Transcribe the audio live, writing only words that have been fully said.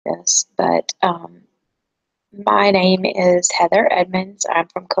else, but my name is Heather Edmunds. I'm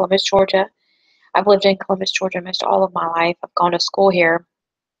from Columbus, Georgia. I've lived in Columbus, Georgia most all of my life. I've gone to school here,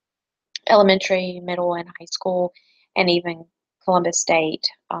 elementary, middle, and high school, and even Columbus State.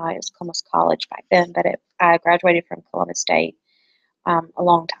 It was Columbus College back then, but I graduated from Columbus State a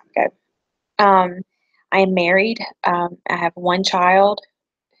long time ago. I am married. I have one child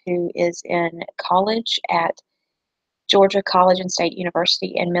who is in college at Georgia College and State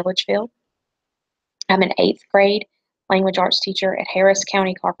University in Milledgeville. I'm an eighth grade language arts teacher at Harris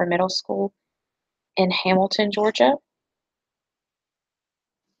County Carper Middle School in Hamilton, Georgia.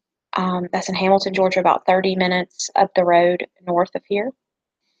 That's in Hamilton, Georgia, about 30 minutes up the road north of here.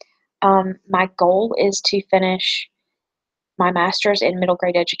 My goal is to finish my master's in middle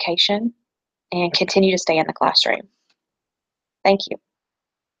grade education and continue to stay in the classroom. Thank you.